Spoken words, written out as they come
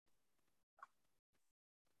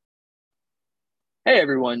Hey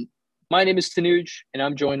everyone, my name is Tanuj and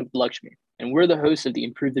I'm joined with Lakshmi, and we're the hosts of the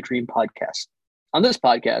Improve the Dream podcast. On this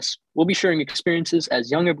podcast, we'll be sharing experiences as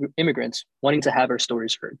young immigrants wanting to have our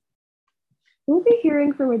stories heard. We'll be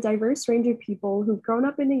hearing from a diverse range of people who've grown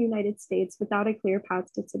up in the United States without a clear path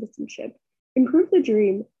to citizenship. Improve the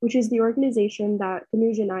Dream, which is the organization that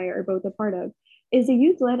Tanuj and I are both a part of, is a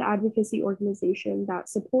youth-led advocacy organization that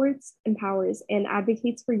supports, empowers, and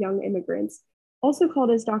advocates for young immigrants, also called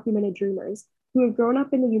as documented dreamers, who have grown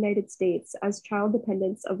up in the United States as child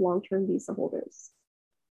dependents of long-term visa holders.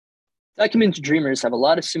 Documented dreamers have a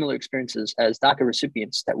lot of similar experiences as DACA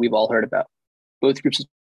recipients that we've all heard about. Both groups of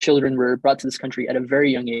children were brought to this country at a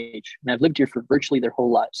very young age and have lived here for virtually their whole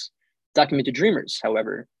lives. Documented dreamers,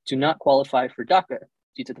 however, do not qualify for DACA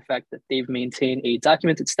due to the fact that they've maintained a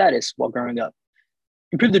documented status while growing up.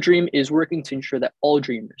 Improve the Dream is working to ensure that all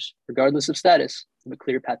dreamers, regardless of status, have a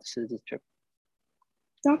clear path to citizenship.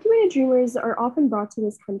 Documented dreamers are often brought to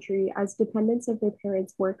this country as dependents of their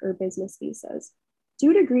parents' work or business visas.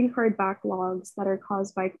 Due to green card backlogs that are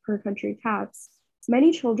caused by per country caps,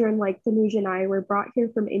 many children like Tanuj and I were brought here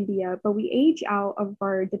from India, but we age out of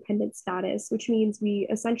our dependent status, which means we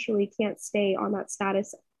essentially can't stay on that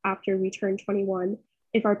status after we turn 21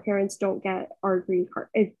 if our parents don't get our green card,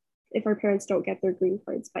 if our parents don't get their green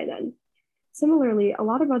cards by then. Similarly, a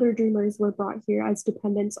lot of other dreamers were brought here as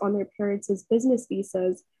dependents on their parents' business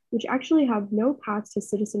visas, which actually have no path to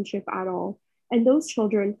citizenship at all, and those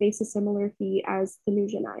children face a similar fee as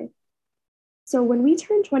Tanuj and I. So when we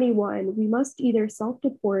turn 21, we must either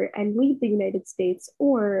self-deport and leave the United States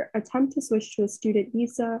or attempt to switch to a student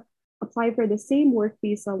visa, apply for the same work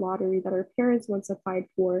visa lottery that our parents once applied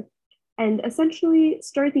for, and essentially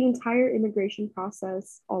start the entire immigration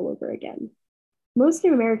process all over again. Most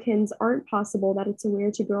new Americans aren't possible that it's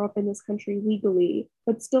aware to grow up in this country legally,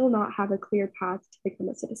 but still not have a clear path to become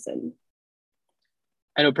a citizen.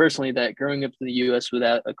 I know personally that growing up in the US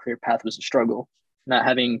without a clear path was a struggle. Not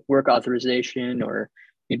having work authorization or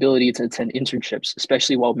the ability to attend internships,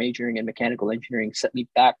 especially while majoring in mechanical engineering, set me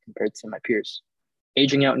back compared to my peers.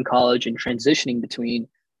 Aging out in college and transitioning between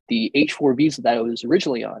the H-4 visa that I was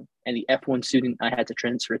originally on and the F-1 student I had to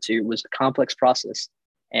transfer to was a complex process,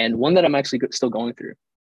 and one that I'm actually still going through.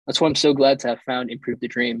 That's why I'm so glad to have found Improve the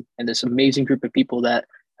Dream and this amazing group of people that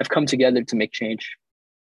have come together to make change.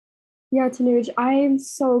 Yeah, Tanuj, I'm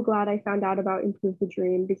so glad I found out about Improve the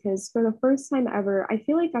Dream because for the first time ever, I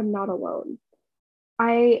feel like I'm not alone.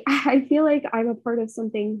 I feel like I'm a part of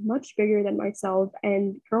something much bigger than myself.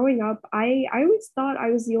 And growing up, I always thought I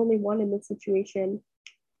was the only one in this situation.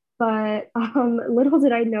 But little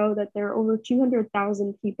did I know that there are over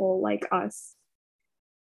 200,000 people like us.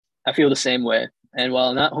 I feel the same way. And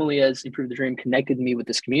while not only has Improve the Dream connected me with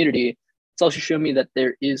this community, it's also shown me that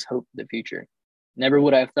there is hope for the future. Never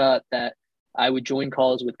would I have thought that I would join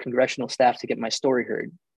calls with congressional staff to get my story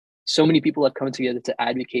heard. So many people have come together to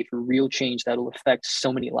advocate for real change that will affect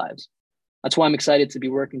so many lives. That's why I'm excited to be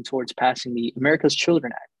working towards passing the America's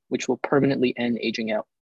Children Act, which will permanently end aging out.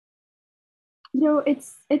 You know,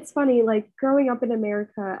 it's funny, like growing up in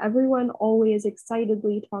America, everyone always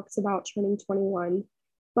excitedly talks about turning 21,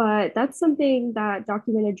 but that's something that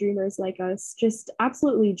documented dreamers like us just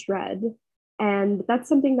absolutely dread. And that's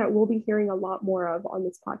something that we'll be hearing a lot more of on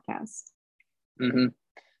this podcast. Mm-hmm.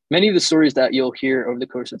 Many of the stories that you'll hear over the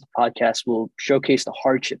course of the podcast will showcase the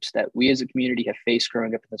hardships that we as a community have faced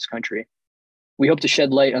growing up in this country. We hope to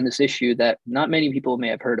shed light on this issue that not many people may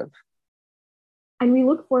have heard of. And we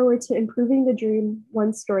look forward to improving the dream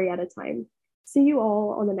one story at a time. See you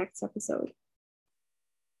all on the next episode.